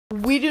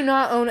We do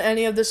not own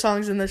any of the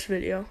songs in this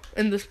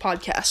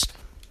podcast.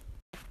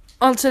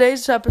 On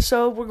today's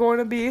episode, we're going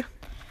to be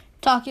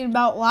talking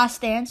about Last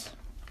Dance,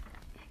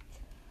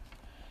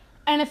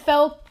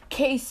 NFL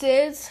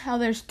cases, how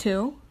there's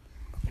 2.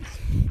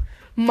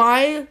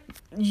 My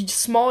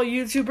small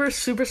YouTuber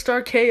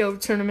Superstar KO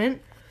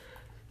tournament,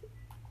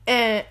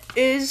 and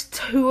is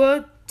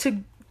Tua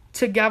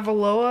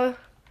Tagovailoa,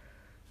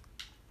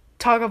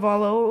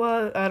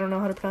 I don't know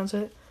how to pronounce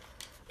it.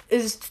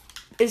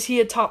 Is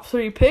he a top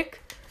 3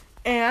 pick?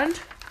 And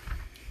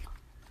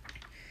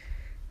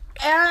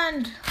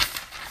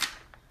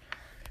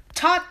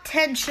top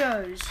 10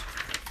 shows.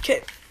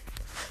 Okay.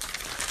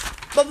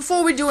 But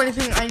before we do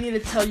anything, I need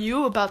to tell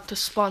you about the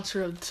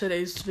sponsor of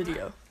today's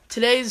video.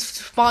 Today's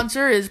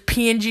sponsor is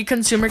P&G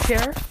Consumer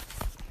Care.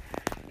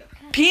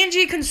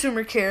 P&G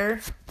Consumer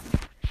Care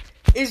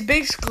is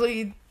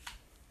basically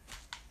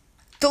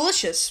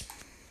delicious.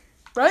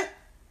 Right?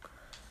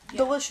 Yeah.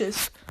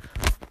 Delicious.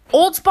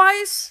 Old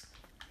Spice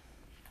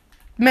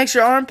makes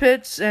your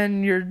armpits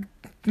and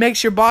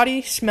makes your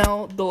body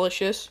smell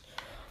delicious.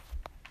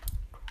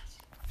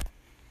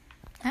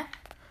 Huh?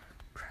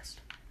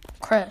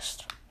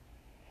 Crest.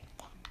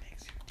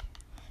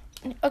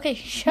 Okay,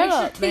 shut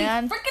up,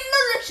 man. Freaking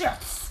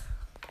delicious.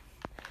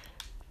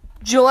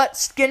 Gillette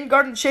Skin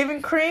Garden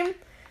Shaving Cream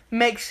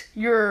makes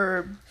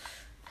your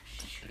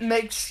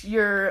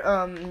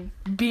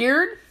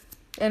beard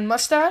and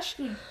mustache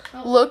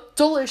look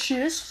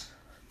delicious.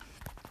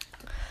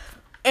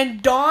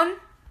 And Dawn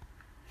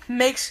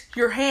makes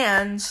your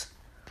hands,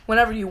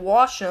 whenever you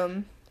wash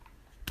them,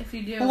 if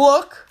you do,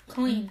 look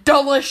clean,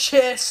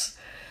 delicious.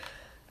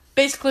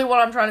 Basically, what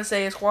I'm trying to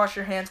say is wash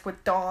your hands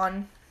with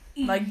Dawn.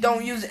 Like,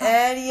 don't use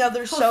any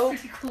other soap.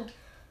 Cool.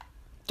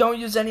 Don't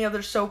use any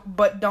other soap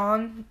but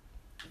Dawn.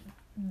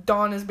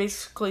 Dawn is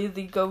basically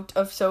the goat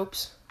of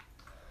soaps.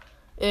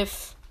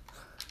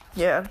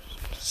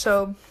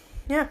 So,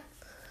 yeah.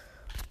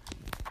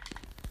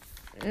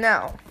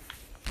 Now,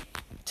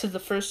 to the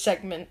first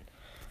segment.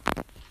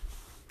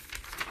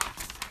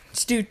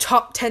 Let's do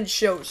top 10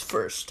 shows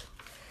first.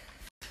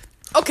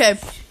 Okay,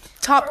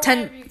 top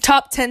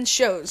 10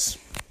 shows.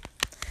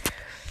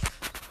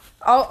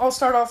 I'll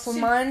start off with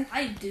mine,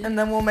 and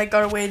then we'll make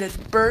our way to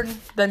Bird,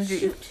 then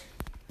G.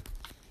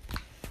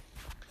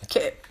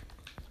 Okay.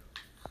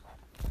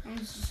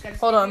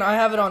 Hold on, I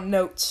have it on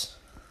notes.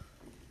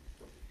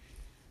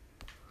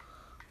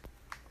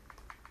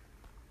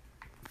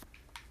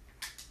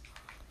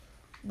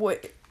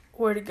 Wait,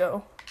 where'd it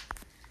go?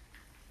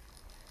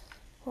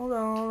 Hold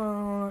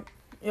on.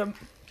 Yep.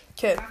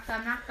 Okay.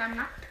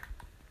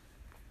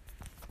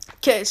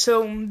 Okay,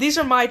 so these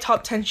are my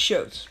top 10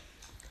 shows.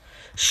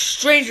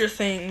 Stranger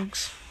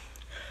Things,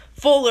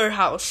 Fuller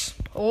House,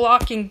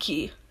 Lock and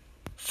Key,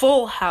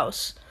 Full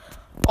House,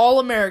 All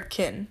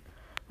American,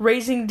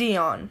 Raising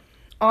Dion,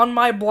 On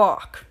My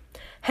Block,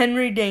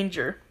 Henry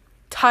Danger,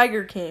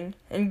 Tiger King,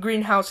 and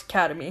Greenhouse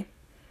Academy.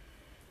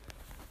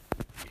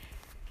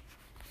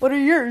 What are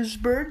yours,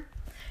 Bird?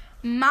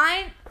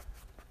 Mine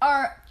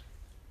are...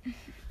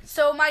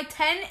 So my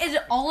 10 is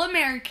All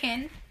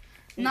American.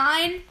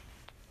 9...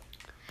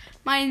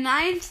 My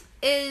 9th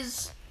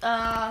is...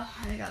 I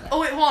got it.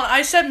 Oh, wait, hold on.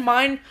 I said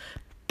mine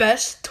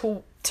best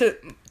to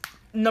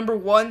number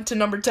 1 to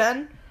number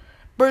 10.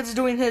 Bird's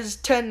doing his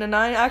 10 to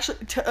 9. Actually,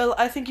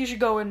 I think you should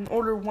go in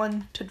order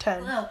 1 to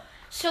 10. Oh.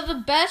 So the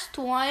best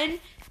one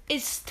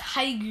is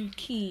Tiger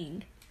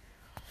King.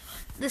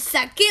 The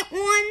second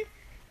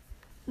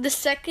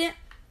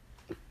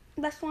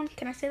best one,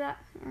 can I say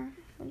that? Or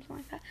something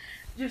like that.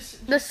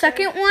 Just the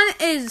second one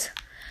is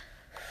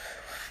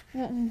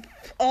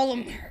All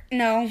American.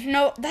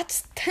 No,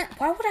 that's 10.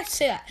 Why would I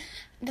say that?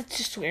 That's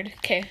just weird.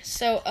 Okay,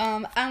 so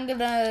I'm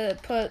gonna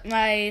put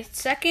my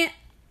second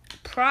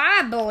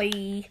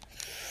probably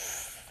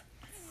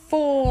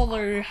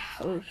Fuller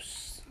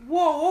House.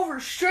 Whoa, over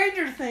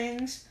Stranger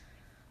Things.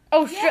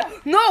 Oh, yeah.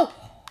 No!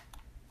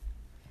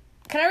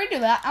 Can I redo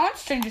that? I want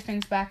Stranger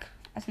Things back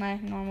as my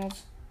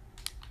normals.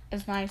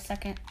 As my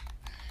second.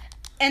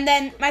 And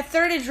then my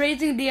third is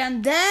Raising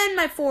Dion. Then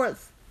my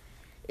fourth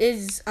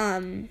is,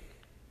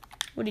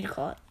 what do you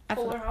call it?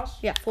 Fuller House?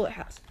 Yeah, Fuller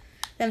House.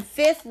 Then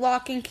fifth,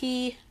 Lock and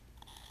Key.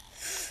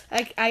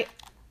 And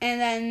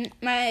then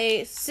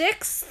my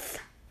sixth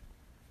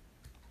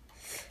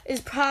is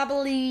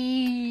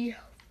probably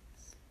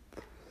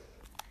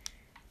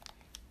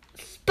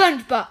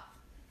SpongeBob.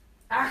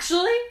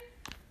 Actually?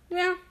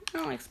 Yeah, I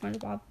don't like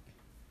SpongeBob.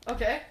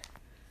 Okay.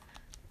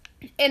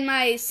 And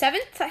my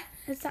seventh,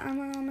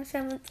 on my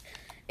seventh,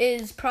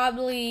 is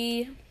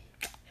probably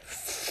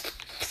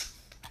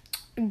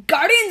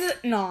Guardians.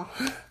 No.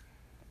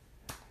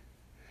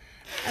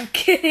 I'm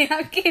kidding.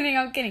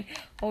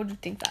 What would you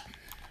think that?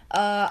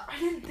 I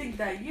didn't think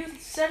that. You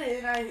said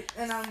it,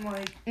 and I'm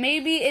like,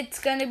 maybe it's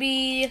gonna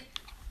be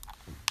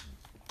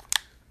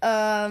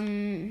I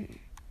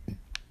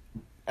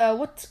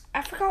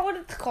forgot what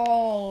it's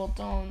called.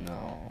 Oh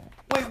no.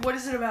 Wait, what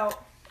is it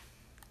about?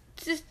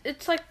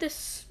 It's like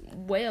this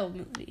whale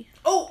movie.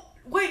 Oh,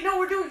 wait, no,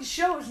 we're doing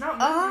shows, not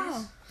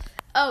movies.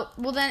 Oh,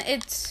 well then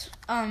it's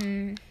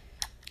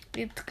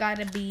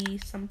gotta be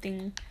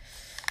something.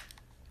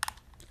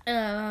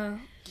 I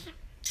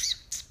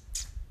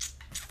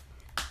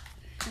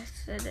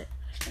said it.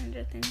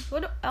 Stranger Things.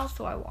 What else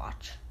do I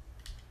watch?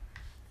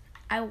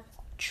 I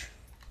watch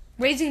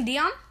Raising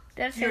Dion.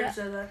 Did I say that?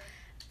 Said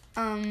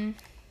that.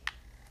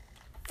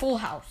 Full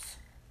House.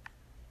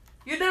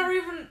 You don't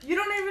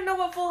even know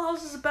what Full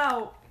House is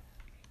about.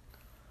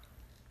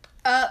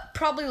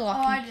 Probably Lock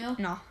and I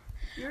do. No.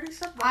 You already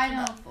said that. I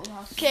know Full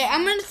House. Okay,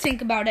 I'm gonna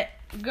think about it.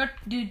 Go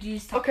do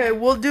G's top. Okay,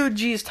 we'll do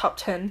G's top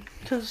 10.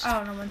 Cause I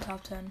don't know my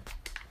top 10.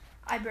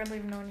 I barely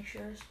even know any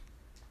shows.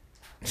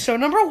 so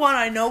number 1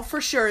 I know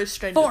for sure is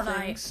Stranger Fortnite.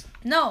 Things.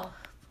 No.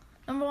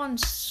 Number 1,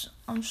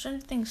 Stranger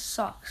Things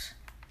sucks.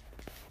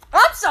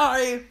 I'm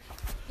sorry.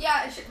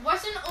 Yeah,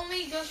 Weston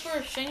only goes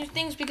for Stranger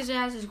Things because it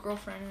has his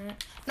girlfriend in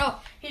it. No,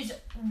 his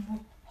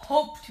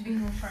hope to be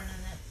girlfriend in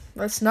it.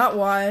 That's not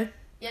why.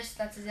 Yes,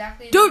 that's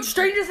exactly. Dude,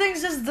 Stranger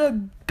Things is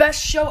the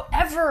best show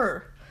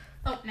ever.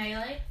 Oh,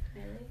 Melee.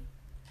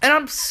 And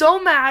I'm so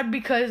mad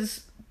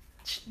because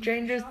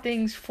Stranger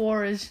Things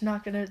 4 is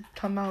not going to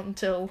come out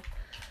until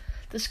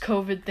this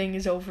COVID thing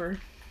is over.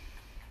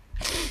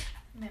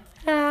 Melee.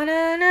 Na,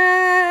 na,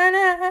 na,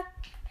 na. Na,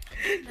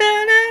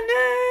 na,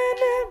 na,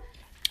 na.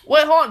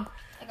 Wait, hold on.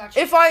 I got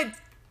you.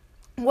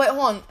 Wait,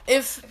 hold on.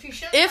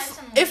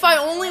 If I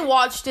only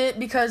watched it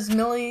because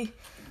Millie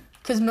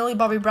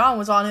Bobby Brown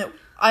was on it,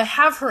 I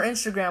have her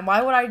Instagram.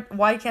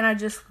 Why can't I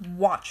just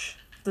watch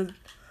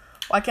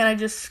why can't I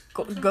just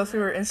go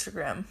through her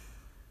Instagram?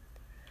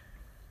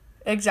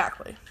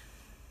 Exactly.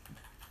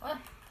 What?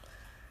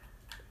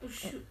 Oh,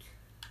 shoot.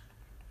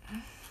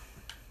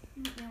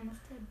 You almost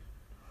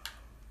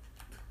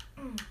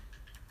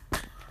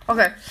did.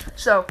 Okay,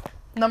 so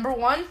number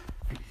 1.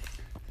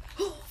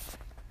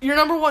 Your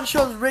number 1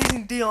 show is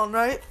Raising Dion,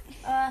 right?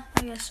 I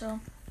guess so.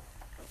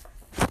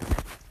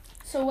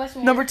 So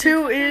Weston. Number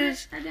 2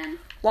 is again.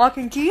 Lock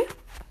and Key.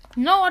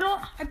 No, I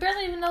don't. I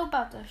barely even know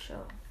about that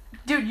show.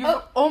 Dude, you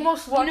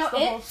almost watched know the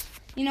it? whole.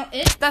 You know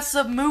it. That's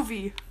the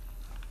movie.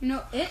 You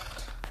know it.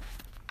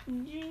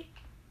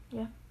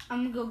 Yeah.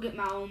 I'm gonna go get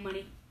my own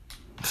money.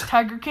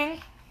 Tiger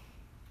King.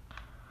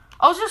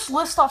 I'll just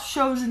list off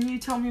shows and you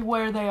tell me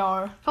where they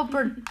are.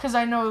 Helper. Because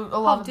I know a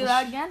lot of Do this.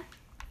 that again.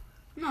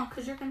 No,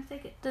 because you're gonna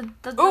take it.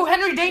 Oh,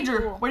 Henry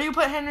Danger. Where do you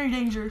put Henry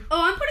Danger?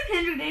 Oh, I'm putting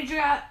Henry Danger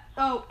at.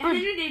 Oh,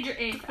 Henry Danger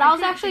 8. That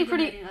was actually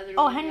pretty.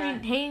 Oh, Henry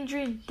Danger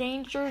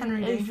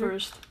Henry is Danger.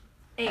 first.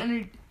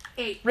 8.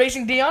 8.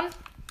 Raising Dion?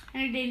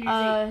 Henry Danger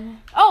 8.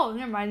 Oh,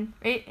 never mind.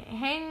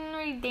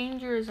 Henry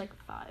Danger is like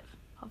 5.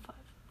 Top 5.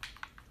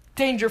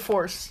 Danger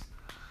Force.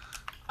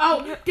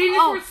 Oh, Danger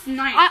Force 9.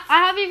 I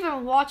haven't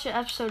even watched an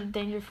episode of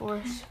Danger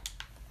Force.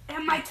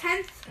 And my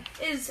 10th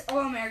is All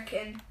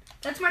American.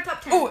 That's my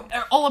top 10. Oh,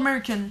 All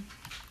American.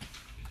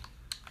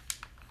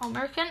 All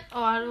American?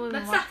 Oh, I don't even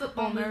That's watch not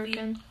football All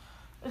American.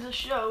 Is a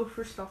show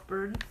for Stuff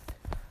Bird.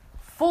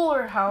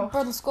 Fuller House.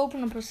 Bro, let's go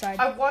open up her side.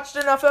 I've watched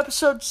enough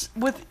episodes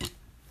with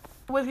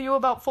you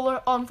about Fuller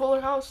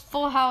House.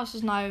 Full House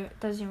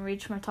doesn't even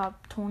reach my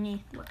top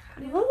 20.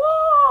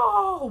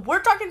 Whoa!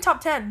 We're talking top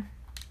 10.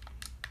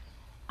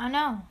 I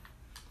know.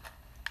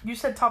 You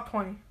said top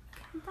 20.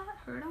 Can't that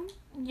hurt him?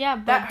 Yeah,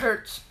 but That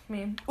hurts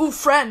me. Ooh,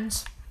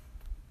 Friends.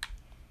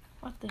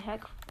 what the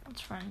heck?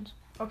 What's Friends?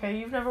 Okay,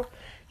 you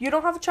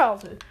don't have a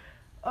childhood.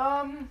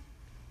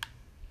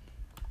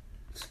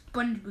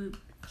 SpongeBob.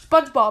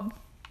 SpongeBob.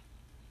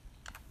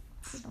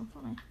 So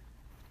funny.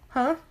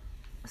 Huh?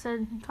 I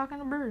said, I'm talking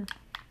to Bird.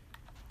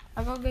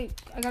 I gotta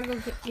go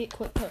get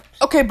quick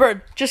clips. Okay,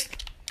 Bird.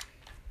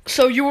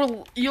 So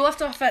you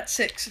left off at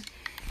 6.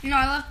 No,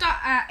 I left out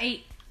at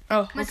 8.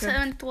 Oh, My okay.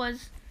 7th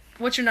was.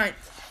 What's your 9th?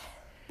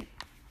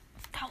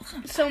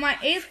 So my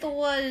 8th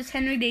was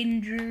Henry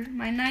Danger.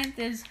 My 9th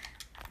is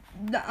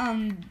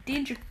the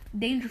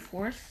Danger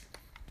Force.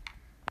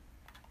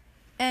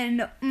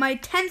 And my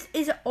 10th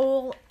is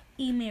All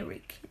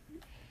American.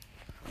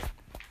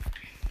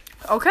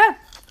 Okay.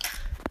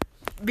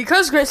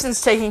 Because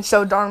Grayson's taking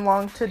so darn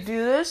long to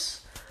do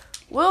this,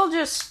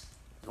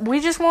 we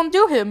just won't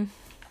do him.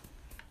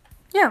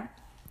 Yeah.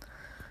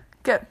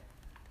 Okay.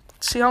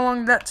 See how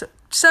long that took.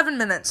 7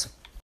 minutes.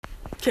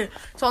 Okay,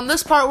 so on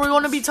this part, we're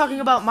going to be talking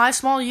about my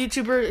small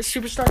YouTuber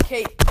Superstar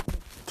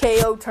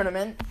KO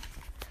tournament.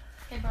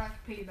 Hey, bro, I can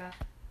piggyback.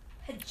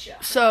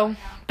 Headshot. So,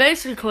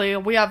 basically,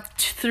 we have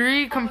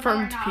 3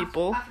 confirmed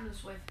people. After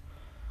this wave.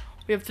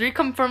 We have 3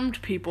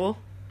 confirmed people.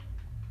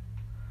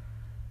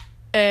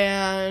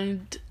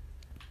 And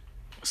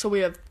so we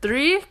have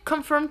 3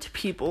 confirmed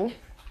people.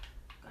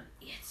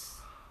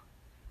 Yes.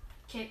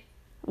 Okay.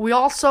 We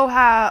also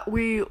have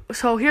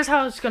so here's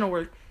how it's going to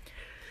work.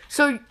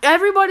 So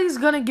everybody's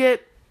going to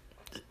get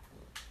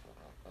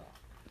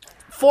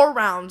 4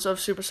 rounds of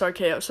Superstar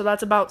KO. So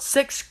that's about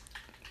 6,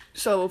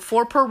 so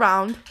 4 per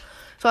round.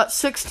 So that's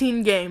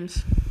 16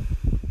 games.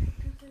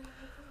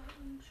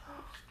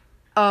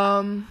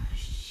 Did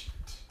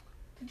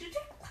you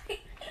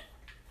take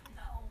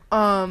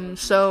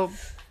So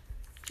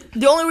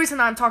the only reason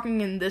I'm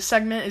talking in this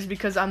segment is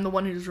because I'm the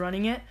one who's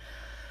running it.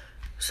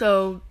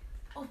 So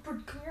Oh,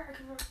 Bird, come here. I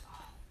can run.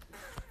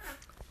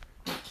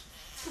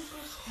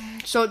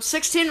 it's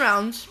 16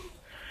 rounds.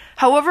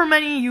 However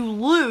many you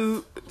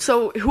lose,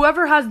 so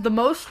whoever has the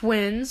most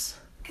wins,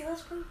 Okay,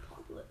 let's play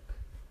public.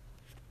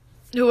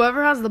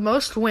 whoever has the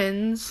most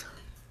wins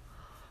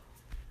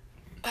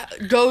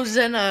goes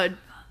in a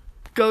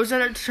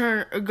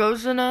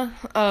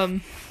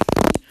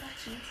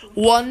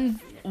one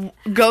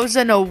goes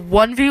in a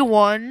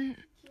 1v1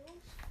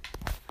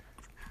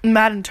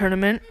 Madden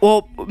tournament.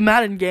 Well,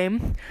 Madden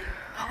game,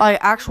 like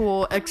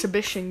actual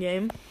exhibition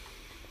game.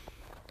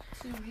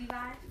 2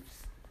 revives.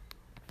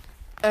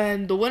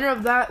 And the winner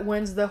of that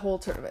wins the whole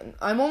tournament.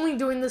 I'm only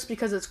doing this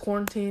because it's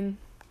quarantine.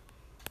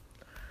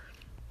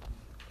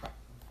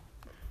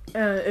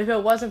 If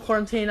it wasn't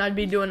quarantine, I'd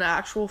be doing an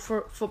actual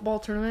football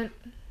tournament.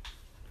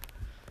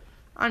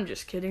 I'm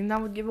just kidding.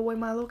 That would give away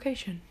my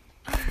location.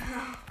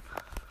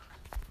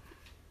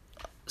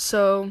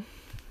 So,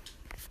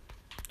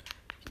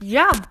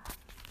 yeah.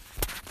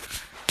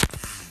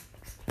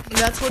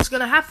 That's what's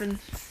going to happen.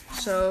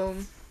 So,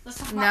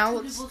 now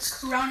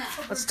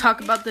let's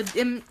talk about the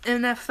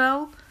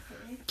NFL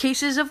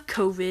cases of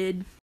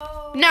COVID.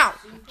 Now,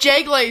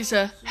 Jay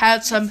Glazer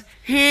had some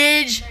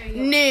huge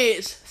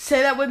news.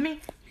 Say that with me.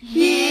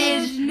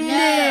 Huge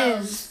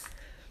news.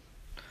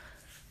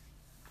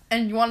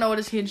 And you want to know what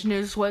his huge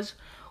news was?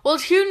 Well,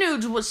 his huge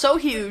news was so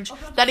huge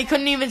that he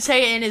couldn't even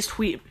say it in his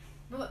tweet.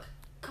 Look,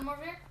 come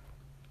over here.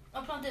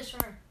 Open on this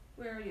for her.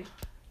 Where are you?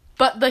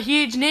 But the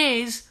huge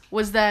news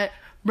was that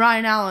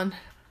Brian Allen,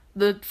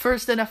 the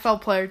first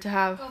NFL player to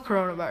have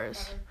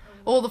coronavirus.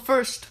 Well, the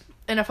first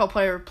NFL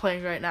player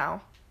playing right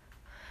now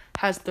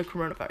has the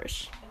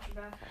coronavirus.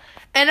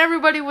 And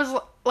everybody was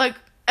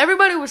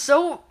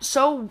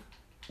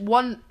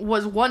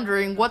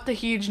wondering what the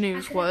huge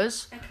news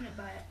was. I couldn't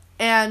buy it.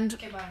 And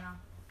Okay, buy it now.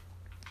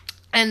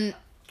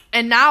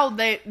 and now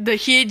the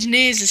huge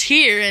news is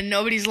here, and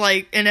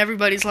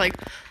everybody's like,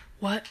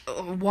 what?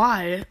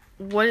 Why?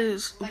 What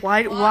is?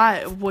 Why?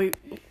 Why? Wait,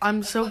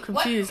 I'm so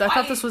confused. I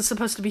thought this was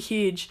supposed to be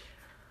huge.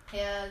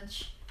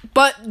 Huge.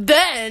 But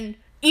then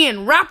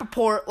Ian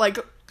Rappaport,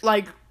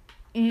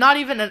 not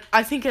even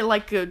I think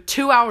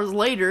 2 hours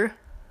later,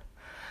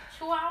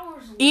 2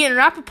 hours. Ian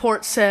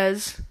Rappaport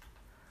says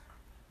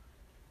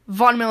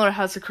Von Miller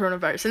has the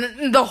coronavirus,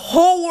 and the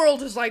whole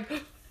world is like,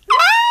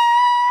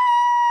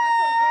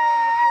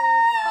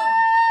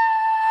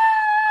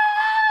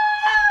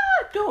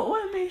 don't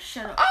let me.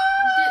 Shut up.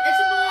 It's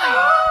annoying.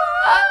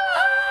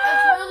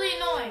 It's really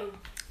annoying.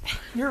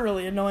 You're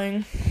really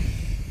annoying.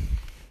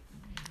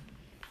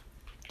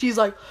 She's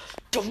like,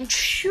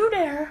 don't you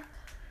dare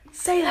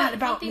say that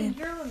about me.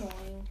 You're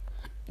annoying.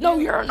 No,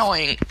 you're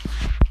annoying.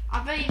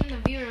 I bet even the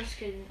viewers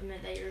can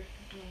admit that you're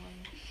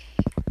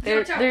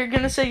annoying. They're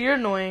gonna say you're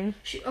annoying.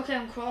 Okay,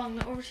 I'm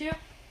crawling over to you.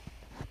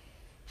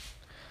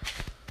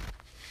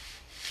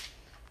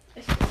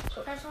 That's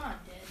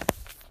not dead.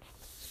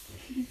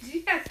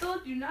 I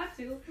told you not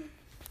to.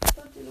 I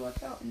told you to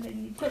watch out, and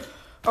then you did.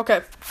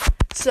 Okay,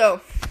 so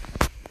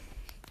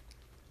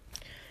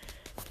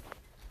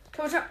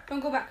Come on, don't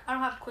go back. I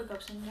don't have quick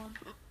ups anymore.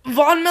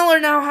 Von Miller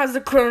now has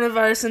the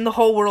coronavirus, and the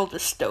whole world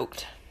is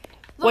stoked.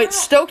 Wait,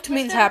 stoked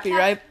means happy,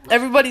 right?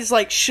 Everybody's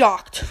like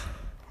shocked.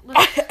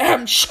 I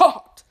am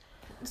shocked.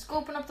 Let's go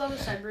open up the other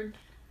side, Bird.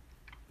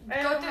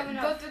 Go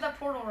through that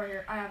portal right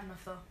here. I have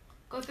enough though.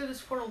 Go through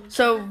this portal.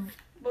 So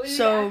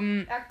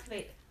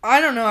Activate. I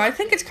don't know. I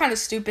think it's kind of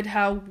stupid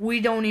how we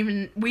didn't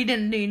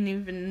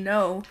even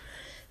know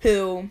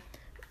who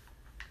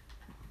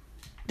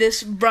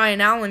this Brian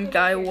Allen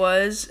guy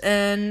was,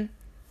 and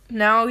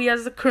now he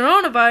has the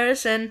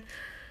coronavirus, and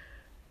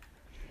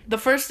the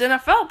first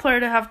NFL player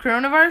to have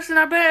coronavirus, and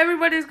I bet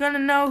everybody's gonna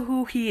know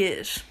who he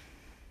is.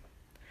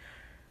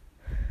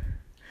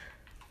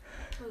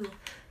 Ooh.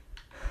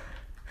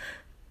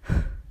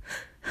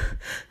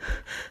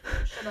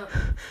 Shut up.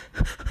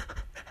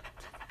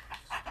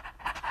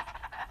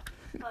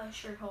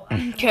 Sure.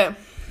 Okay,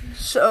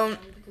 so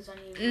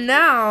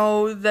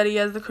now that he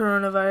has the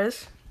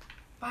coronavirus,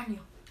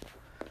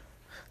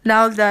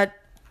 now that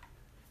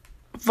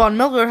Von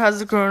Miller has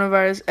the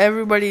coronavirus,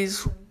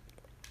 everybody's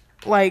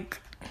like,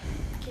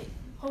 okay,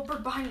 hold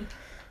Bird behind me.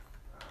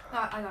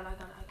 I got it.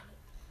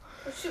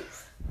 Oh, shoot.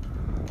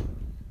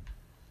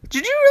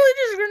 Did you really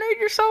just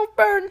grenade yourself,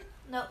 Bird?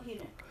 No, he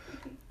didn't.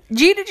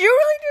 G, did you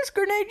really just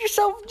grenade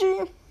yourself,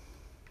 G?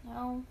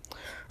 No.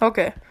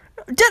 Okay.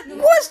 Weston,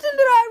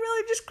 did I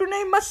really just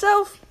grenade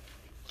myself?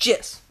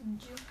 Yes.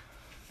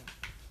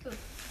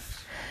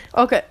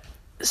 Okay,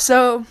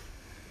 so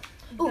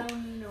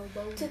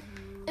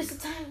It's the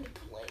time to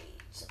play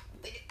some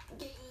big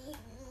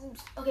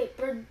games. Okay,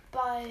 Bird,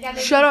 bye. Yeah,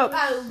 shut up.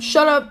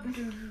 Shut up.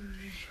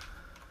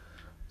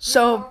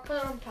 So put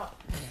it on top.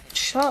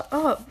 shut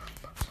up.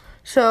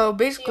 So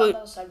basically,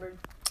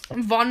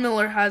 Von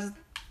Miller has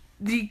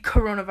the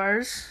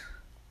coronavirus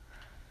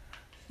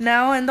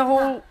now, and the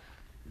whole.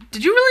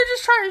 Did you really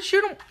just try to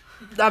shoot him?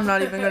 I'm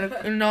not even gonna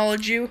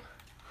acknowledge you.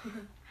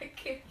 I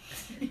can't.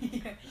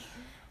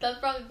 That's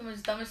probably the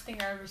most dumbest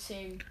thing I've ever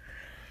seen.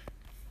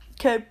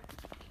 Okay,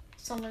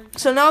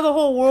 So now the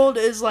whole world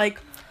is like,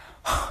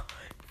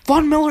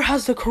 Von Miller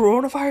has the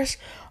coronavirus?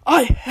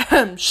 I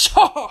am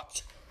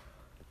shocked.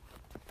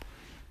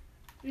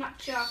 Not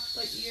shocked,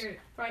 but you're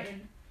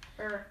frightened.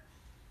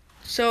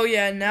 So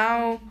yeah,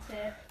 now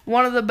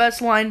one of the best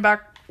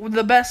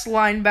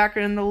linebacker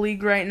in the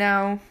league right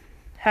now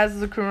has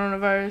the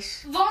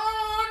coronavirus. Von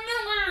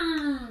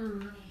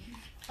Miller.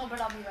 Oh, but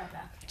I'll be right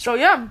back. So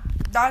yeah,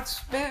 that's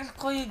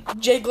basically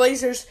Jay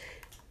Glazer's.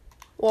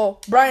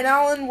 Well, Brian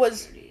Allen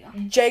was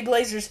Jay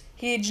Glazer's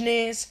huge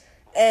news,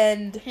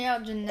 and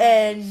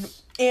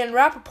Ian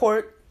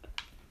Rappaport's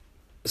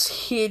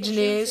huge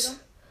news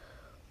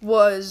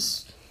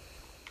was.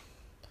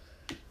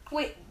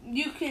 Wait,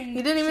 you can.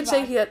 He didn't even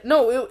survive. say he had.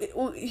 No,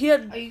 he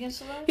had. Are you gonna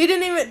survive? He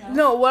didn't even.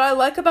 No, what I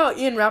like about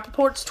Ian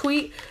Rappaport's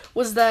tweet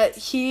was that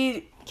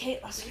he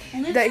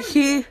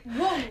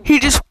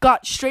just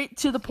got straight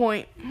to the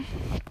point.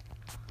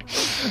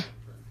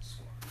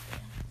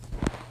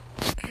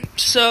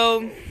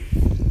 So,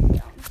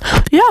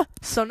 yeah.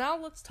 So now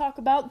let's talk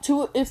about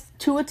if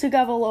Tua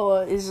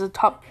Tagovailoa is a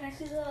top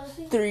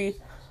 3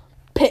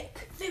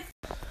 pick.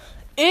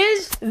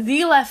 Is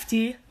the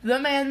lefty, the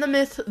man, the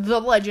myth, the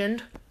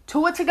legend,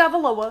 Tua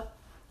Tagovailoa,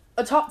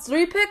 a top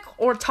 3 pick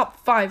or a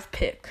top 5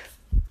 pick?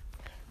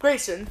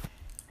 Grayson.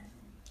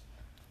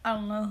 I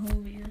don't know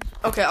who he is.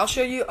 Okay, I'll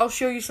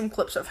show you some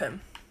clips of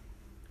him.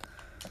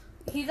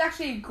 He's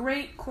actually a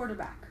great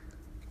quarterback.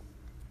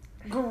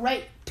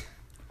 Great.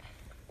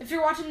 If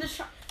you're watching this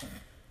show,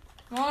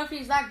 Well, if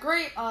he's that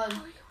great,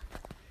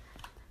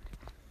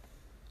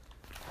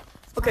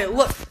 Okay,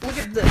 look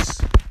at this.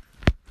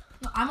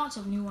 I'm on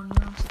some new one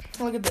now.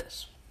 Look at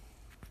this.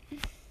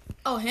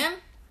 Oh, him?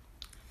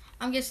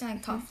 I'm guessing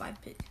like top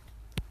 5 pick.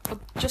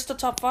 Just a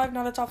top 5,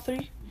 not a top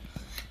 3?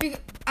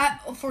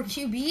 For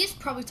QBs,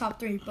 probably top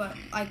 3, but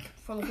like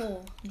for the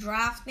whole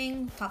draft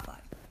thing, top 5.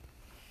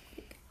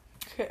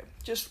 Okay,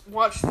 just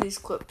watch these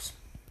clips.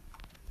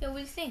 Yo, what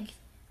do you think?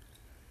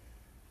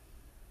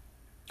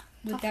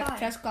 with Top Dak 5.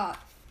 Prescott.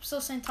 I'm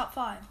still saying top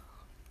 5.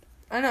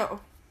 I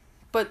know,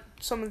 but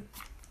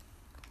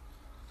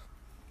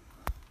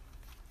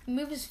He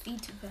moves his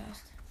feet too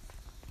fast.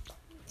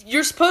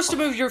 you're supposed to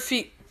move your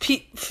feet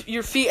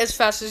as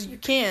fast as you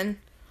can.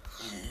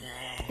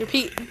 Your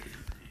feet.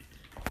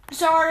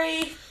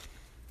 Sorry.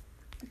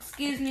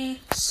 Excuse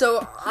me.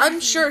 So I'm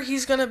sure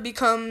he's gonna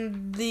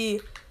become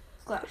the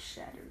Glass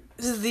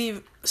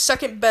shattered.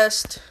 second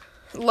best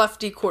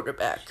lefty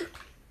quarterback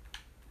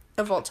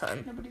of all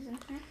time. Nobody's in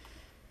here.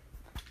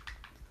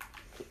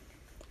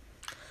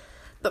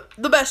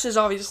 The best is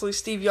obviously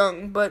Steve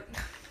Young, but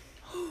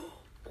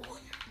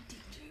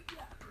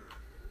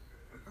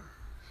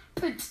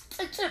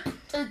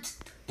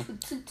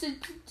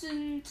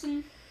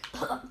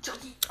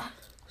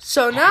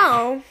so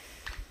now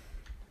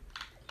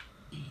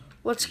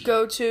let's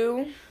go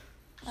to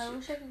I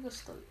wish I could go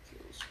steal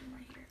kills from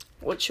right here.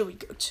 what should we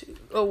go to?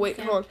 Oh wait,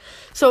 hold on.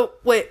 So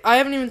wait, I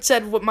haven't even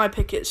said what my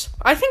pick is.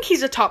 I think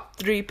he's a top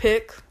 3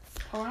 pick.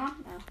 Hold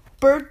on. No.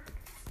 Bird,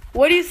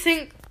 what do you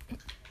think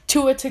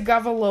Tua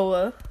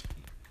Tagovailoa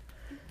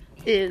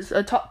is?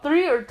 A top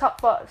 3 or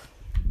top 5?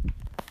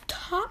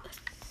 Top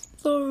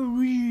 3.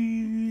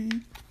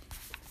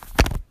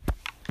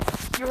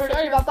 You heard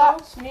Sorry it about about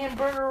that. that. Me and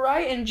Bird are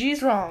right and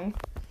G's wrong.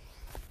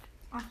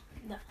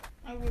 No,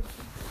 I would.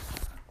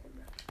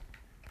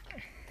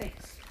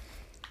 Thanks.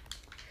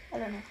 I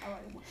don't know how I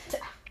want.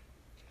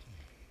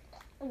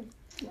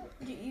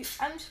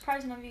 I'm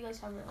surprised none of you guys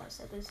have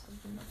realized that this has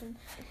been nothing.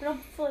 I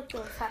don't feel like the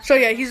fast So,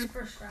 yeah, he's-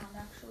 first round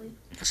actually.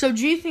 So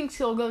G thinks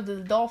he'll go to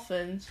the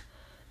Dolphins,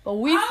 but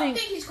we I don't think,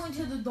 think he's going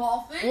to the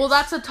Dolphins. well,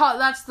 that's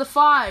the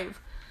 5.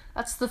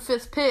 That's the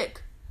 5th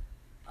pick.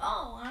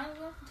 Oh, I was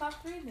going for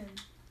top 3 then.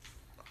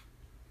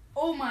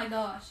 Oh my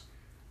gosh.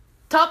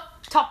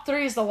 Top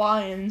 3 is the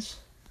Lions.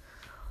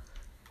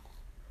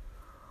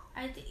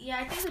 I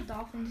think the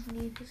Dolphins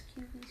need his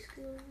QB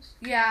skills.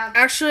 Yeah.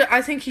 Actually,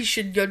 I think he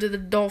should go to the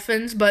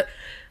Dolphins, but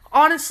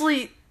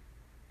honestly,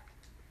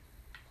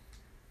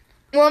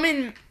 well, I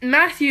mean,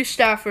 Matthew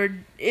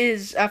Stafford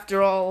is,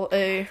 after all,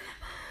 a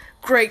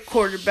great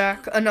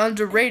quarterback, an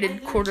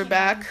underrated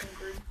quarterback.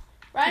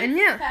 Ryan And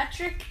yeah.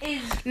 Patrick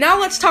is. Now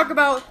let's talk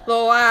about The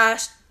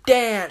Last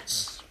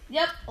Dance.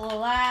 Yep.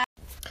 Last.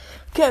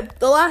 Okay,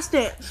 The Last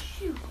Dance.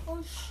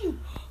 Oh shoot!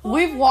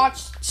 We've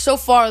watched so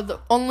far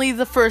only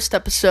the first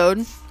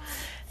episode,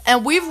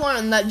 and we've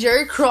learned that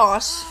Jerry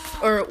Cross,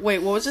 or wait,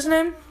 what was his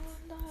name?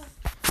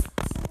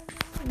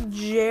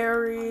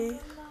 Jerry.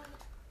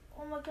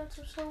 Oh my God,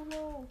 I'm so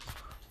low.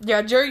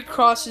 Yeah, Jerry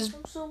Cross is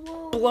I'm so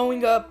low.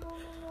 blowing up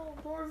No,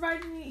 don't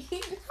revive me.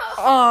 You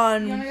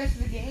on wanna go to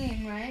the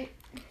game, right?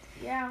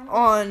 Yeah.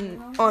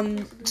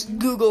 on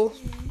Google.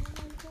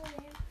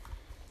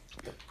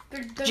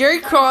 Jerry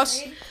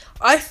Cross,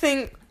 I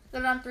think,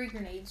 They're on 3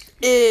 grenades.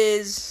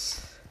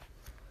 is.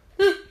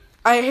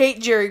 I hate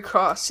Jerry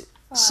Cross.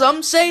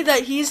 Some say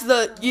that he's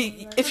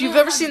if you've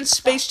ever seen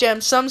Space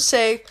Jam, some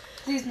say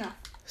Please no.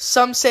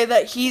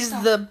 that he's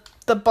the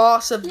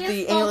boss of the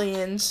Yes,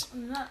 aliens.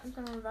 I'm not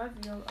gonna revive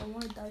you. I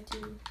want to die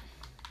too.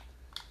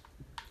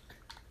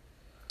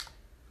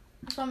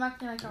 So I'm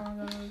acting like I'm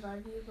gonna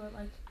revive you, but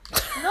like,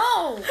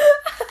 no.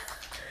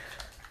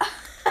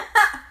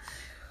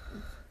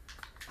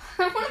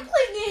 I want to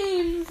play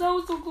games. I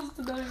was so close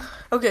to dying.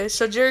 Okay,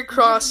 so Jerry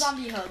Cross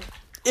Zombie hug.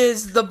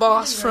 is the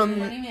boss from...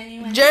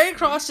 Money. Jerry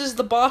Cross is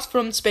the boss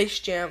from Space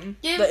Jam.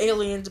 Give- The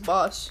aliens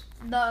boss,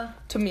 The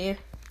to me.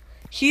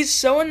 He's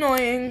so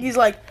annoying. He's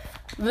like,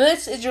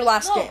 this is your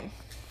last No. game.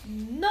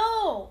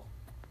 no.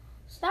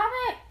 Stop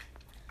it.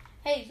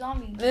 Hey,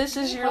 zombie. This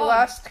is give your hug.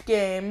 last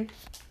game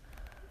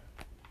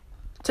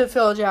to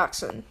Phil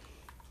Jackson.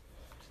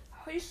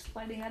 How are you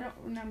sweating? I don't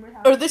remember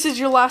how. Or this is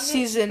your last Okay,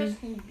 season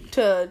first movie.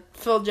 to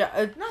Phil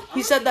Jackson. No, He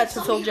I said want that to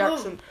Phil zombie hug.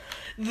 Jackson.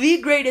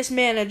 The greatest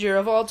manager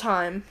of all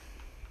time.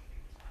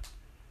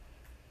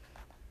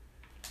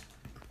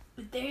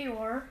 There you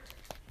are.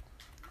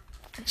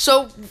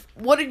 So,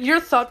 what are your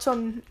thoughts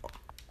on...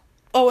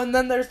 Oh, and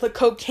then there's the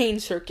cocaine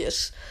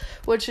circus,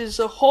 which is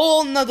a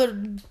whole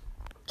nother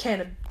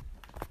can of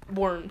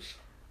worms.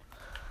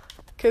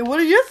 Okay, what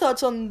are your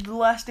thoughts on The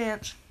Last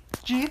Dance?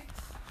 G?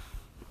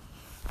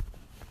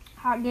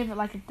 I gave it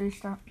like a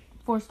 4-star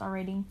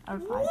rating out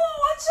of 5. Whoa,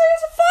 I'd say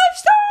it's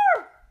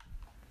a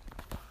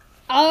 5-star!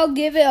 I'll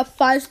give it a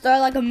 5-star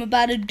like I'm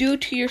about to do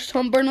to your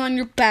sunburn on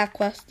your back,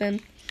 Weston.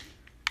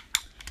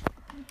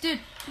 Dude,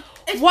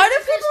 Why do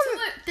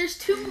there's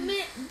too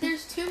many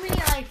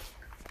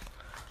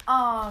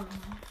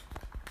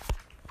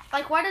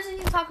like why doesn't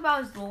he talk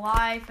about his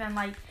life and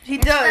like He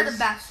instead does. of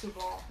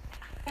basketball?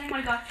 Oh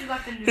my gosh, you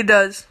got the He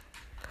does.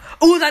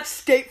 Oh, that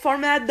State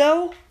Farm ad,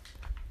 though?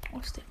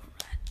 What's the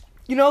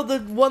You know, the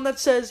one that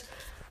says...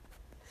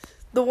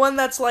 The one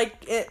that's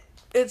like...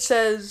 It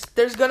says,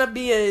 in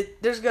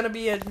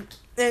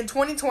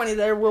 2020,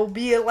 there will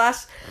be a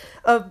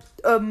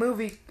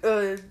movie,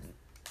 a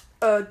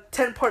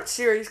 10-part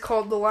series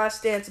called The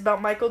Last Dance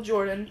about Michael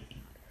Jordan.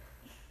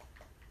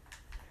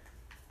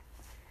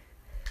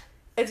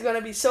 It's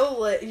gonna be so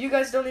lit. You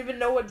guys don't even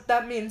know what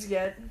that means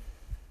yet.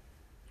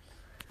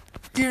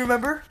 Do you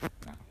remember?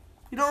 No.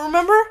 You don't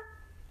remember?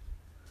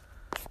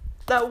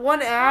 That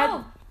one ad?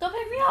 Oh, don't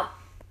pick me up.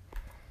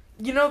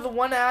 You know the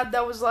one ad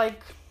that was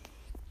like...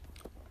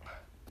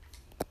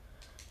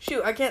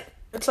 Shoot, I can't...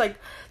 It's like...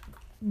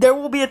 There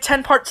will be a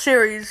 10-part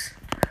series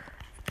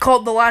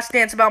called The Last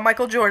Dance about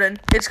Michael Jordan.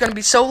 It's going to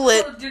be so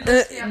lit. Oh, dude,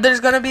 let's get- There's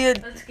going to be a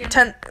Let's get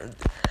 10...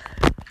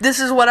 This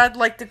is what I'd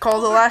like to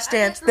call The Last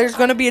Dance. There's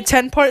going to be a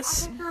 10-part... I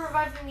think you're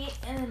reviving me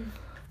and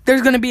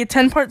There's going to be a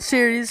 10-part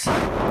series.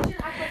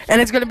 And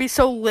it's going to be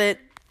so lit.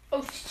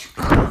 I'll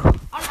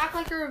act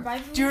like you're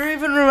reviving me. Do you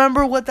even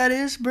remember what that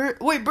is, Bert?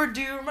 Wait, Bert,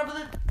 do you remember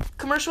the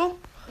commercial?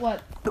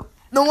 What?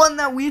 The one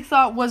that we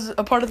thought was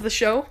a part of the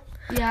show?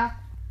 Yeah.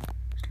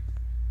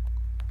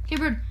 Okay,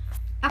 Bird.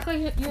 Act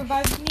like you're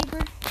reviving me,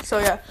 Bird. So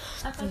yeah,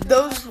 Act like you're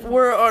those reviving me.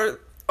 were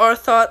our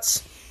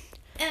thoughts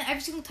And every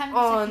single time you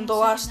on say The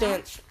Last something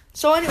Dance.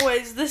 So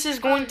anyways, this is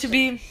going to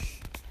be...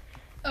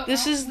 else-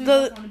 This is we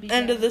the both wanna be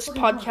end dead. of this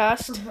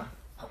podcast.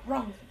 What's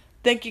wrong with me?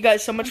 Thank you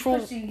guys so much for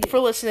pushing it.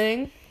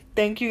 listening.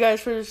 Thank you guys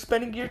for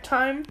spending your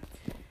time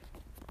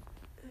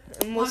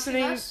and Watching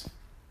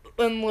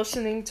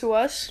listening us? to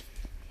us.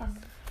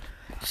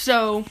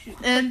 So,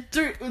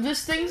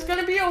 this thing's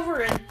gonna be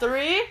over in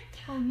 3,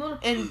 Oh, no.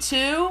 in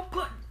 2,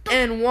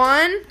 in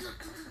 1.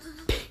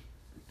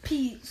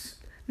 Peace.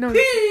 No, no,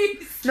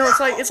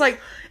 it's like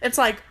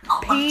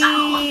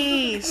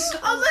peace.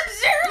 I was like,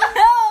 zero.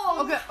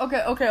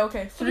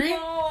 Okay. 3,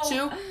 No.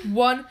 2,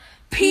 1.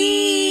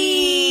 Peace.